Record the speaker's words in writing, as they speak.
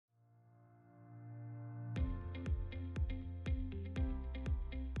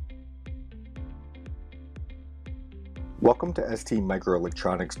Welcome to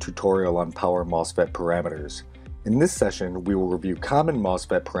STMicroelectronics tutorial on Power MOSFET parameters. In this session, we will review common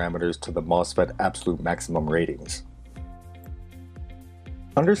MOSFET parameters to the MOSFET absolute maximum ratings.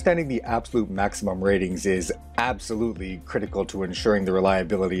 Understanding the absolute maximum ratings is absolutely critical to ensuring the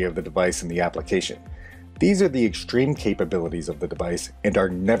reliability of the device in the application. These are the extreme capabilities of the device and are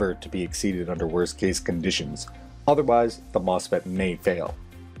never to be exceeded under worst-case conditions. Otherwise, the MOSFET may fail.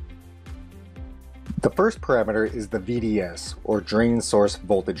 The first parameter is the VDS, or Drain Source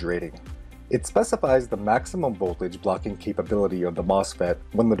Voltage Rating. It specifies the maximum voltage blocking capability of the MOSFET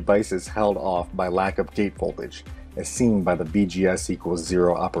when the device is held off by lack of gate voltage, as seen by the VGS equals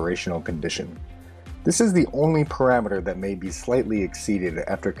 0 operational condition. This is the only parameter that may be slightly exceeded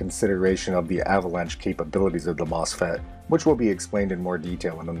after consideration of the avalanche capabilities of the MOSFET, which will be explained in more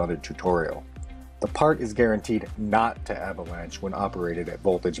detail in another tutorial. The part is guaranteed not to avalanche when operated at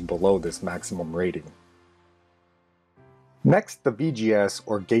voltage below this maximum rating. Next, the VGS,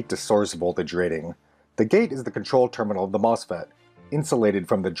 or Gate to Source Voltage Rating. The gate is the control terminal of the MOSFET, insulated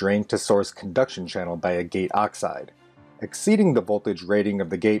from the drain to source conduction channel by a gate oxide. Exceeding the voltage rating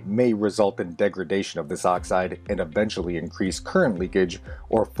of the gate may result in degradation of this oxide and eventually increase current leakage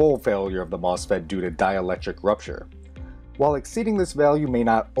or full failure of the MOSFET due to dielectric rupture. While exceeding this value may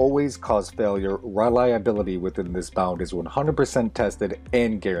not always cause failure, reliability within this bound is 100% tested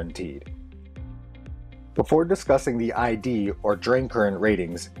and guaranteed. Before discussing the ID, or drain current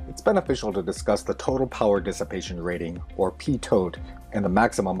ratings, it's beneficial to discuss the total power dissipation rating, or P-tote, and the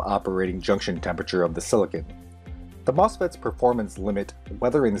maximum operating junction temperature of the silicon. The MOSFET's performance limit,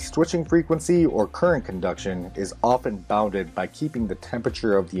 whether in switching frequency or current conduction, is often bounded by keeping the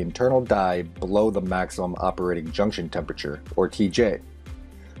temperature of the internal die below the maximum operating junction temperature, or TJ.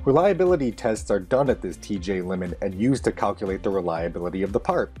 Reliability tests are done at this TJ limit and used to calculate the reliability of the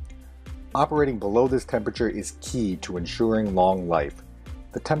part. Operating below this temperature is key to ensuring long life.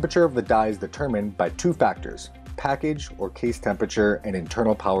 The temperature of the die is determined by two factors: package or case temperature and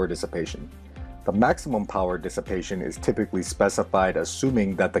internal power dissipation. The maximum power dissipation is typically specified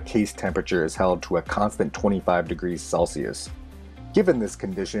assuming that the case temperature is held to a constant 25 degrees Celsius. Given this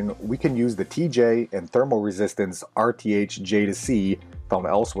condition, we can use the TJ and thermal resistance RTH J to C found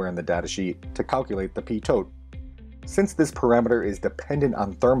elsewhere in the datasheet to calculate the P-tote. Since this parameter is dependent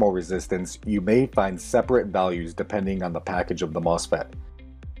on thermal resistance, you may find separate values depending on the package of the MOSFET.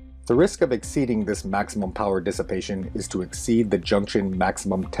 The risk of exceeding this maximum power dissipation is to exceed the junction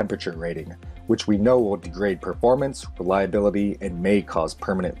maximum temperature rating, which we know will degrade performance, reliability, and may cause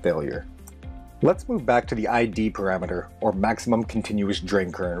permanent failure. Let's move back to the ID parameter, or maximum continuous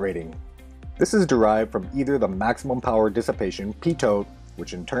drain current rating. This is derived from either the maximum power dissipation, P-tote,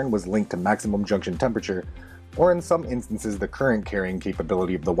 which in turn was linked to maximum junction temperature, or in some instances the current carrying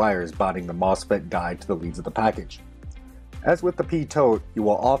capability of the wires bonding the MOSFET die to the leads of the package. As with the P-tote, you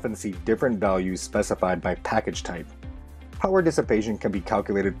will often see different values specified by package type. Power dissipation can be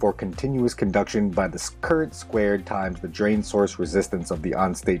calculated for continuous conduction by the current squared times the drain source resistance of the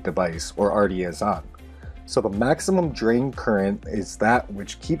on-state device, or RDS-on. So the maximum drain current is that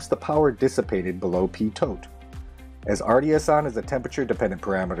which keeps the power dissipated below P-tote. As RDS-on is a temperature-dependent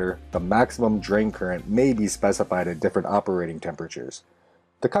parameter, the maximum drain current may be specified at different operating temperatures.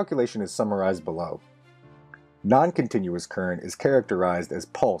 The calculation is summarized below. Non-continuous current is characterized as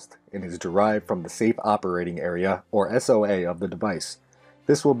pulsed and is derived from the safe operating area, or SOA, of the device.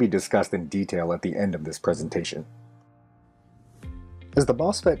 This will be discussed in detail at the end of this presentation. As the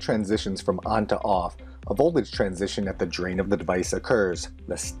MOSFET transitions from on to off, a voltage transition at the drain of the device occurs,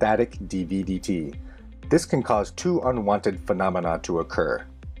 the static DVDT. This can cause two unwanted phenomena to occur.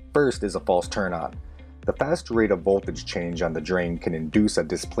 First is a false turn-on. The fast rate of voltage change on the drain can induce a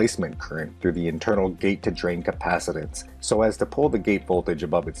displacement current through the internal gate-to-drain capacitance so as to pull the gate voltage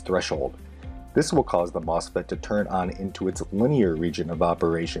above its threshold. This will cause the MOSFET to turn on into its linear region of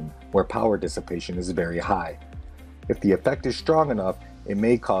operation, where power dissipation is very high. If the effect is strong enough, it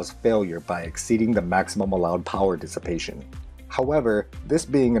may cause failure by exceeding the maximum allowed power dissipation. However, this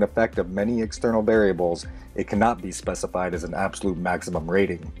being an effect of many external variables, it cannot be specified as an absolute maximum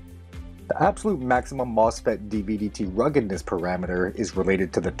rating. The absolute maximum MOSFET DVDT ruggedness parameter is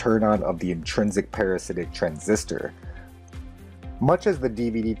related to the turn-on of the intrinsic parasitic transistor. Much as the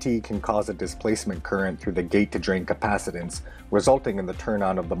DVDT can cause a displacement current through the gate-to-drain capacitance, resulting in the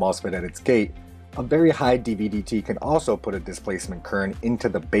turn-on of the MOSFET at its gate, a very high DVDT can also put a displacement current into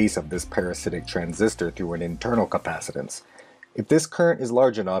the base of this parasitic transistor through an internal capacitance. If this current is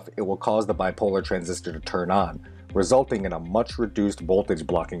large enough, it will cause the bipolar transistor to turn on, resulting in a much reduced voltage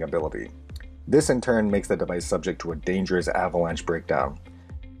blocking ability. This in turn makes the device subject to a dangerous avalanche breakdown.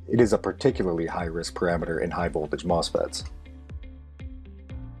 It is a particularly high-risk parameter in high-voltage MOSFETs.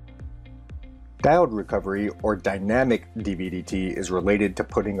 Diode recovery, or dynamic DVDT, is related to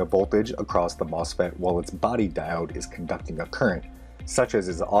putting a voltage across the MOSFET while its body diode is conducting a current, such as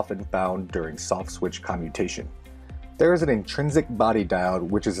is often found during soft-switch commutation. There is an intrinsic body diode,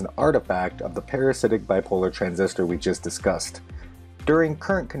 which is an artifact of the parasitic bipolar transistor we just discussed. During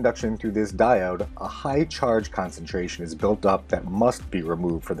current conduction through this diode, a high charge concentration is built up that must be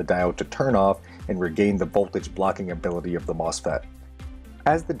removed for the diode to turn off and regain the voltage blocking ability of the MOSFET.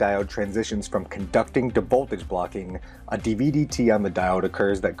 As the diode transitions from conducting to voltage blocking, a DVDT on the diode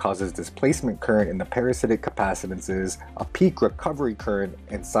occurs that causes displacement current in the parasitic capacitances, a peak recovery current,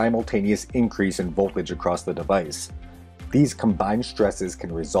 and simultaneous increase in voltage across the device. These combined stresses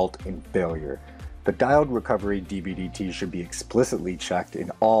can result in failure. The diode recovery DVDT should be explicitly checked in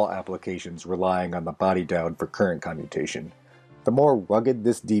all applications relying on the body diode for current commutation. The more rugged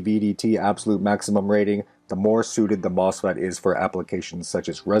this DVDT absolute maximum rating, the more suited the MOSFET is for applications such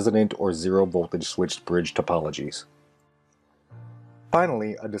as resonant or zero voltage switched bridge topologies.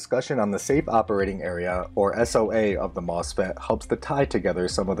 Finally, a discussion on the safe operating area, or SOA, of the MOSFET helps to tie together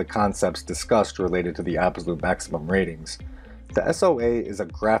some of the concepts discussed related to the absolute maximum ratings. The SOA is a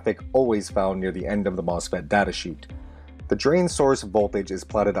graphic always found near the end of the MOSFET datasheet. The drain source voltage is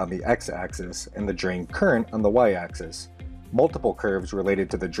plotted on the x-axis and the drain current on the y-axis. Multiple curves related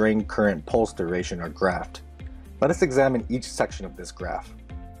to the drain current pulse duration are graphed. Let us examine each section of this graph.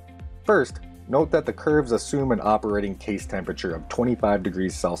 First, note that the curves assume an operating case temperature of 25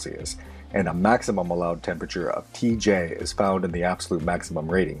 degrees Celsius, and a maximum allowed temperature of Tj is found in the absolute maximum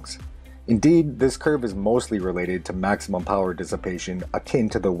ratings. Indeed, this curve is mostly related to maximum power dissipation, akin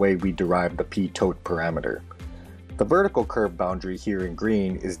to the way we derive the p-tote parameter. The vertical curve boundary here in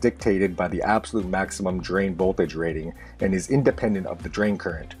green is dictated by the absolute maximum drain voltage rating and is independent of the drain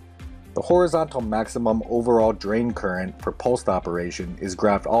current. The horizontal maximum overall drain current for pulsed operation is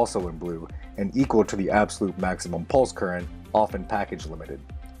graphed also in blue and equal to the absolute maximum pulse current, often package limited.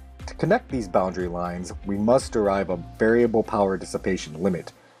 To connect these boundary lines, we must derive a variable power dissipation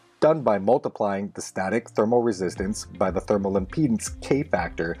limit, done by multiplying the static thermal resistance by the thermal impedance K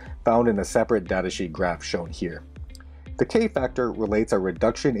factor found in a separate datasheet graph shown here. The K factor relates a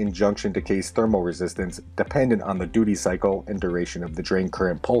reduction in junction to case thermal resistance dependent on the duty cycle and duration of the drain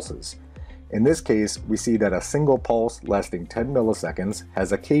current pulses. In this case, we see that a single pulse lasting 10 milliseconds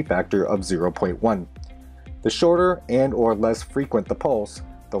has a K factor of 0.1. The shorter and/or less frequent the pulse,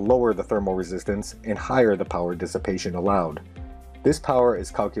 the lower the thermal resistance and higher the power dissipation allowed. This power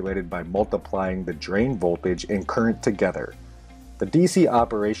is calculated by multiplying the drain voltage and current together. The DC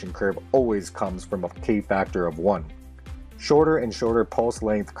operation curve always comes from a K factor of 1. Shorter and shorter pulse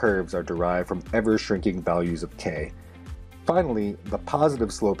length curves are derived from ever-shrinking values of K. Finally, the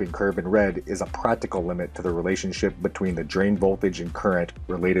positive sloping curve in red is a practical limit to the relationship between the drain voltage and current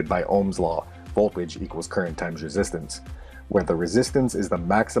related by Ohm's law, voltage equals current times resistance, where the resistance is the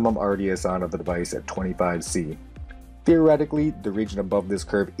maximum RDS(on) of the device at 25C. Theoretically, the region above this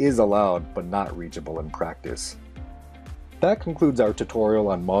curve is allowed, but not reachable in practice. That concludes our tutorial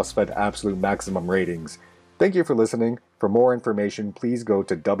on MOSFET absolute maximum ratings. Thank you for listening. For more information, please go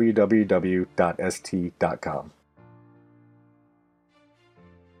to www.st.com.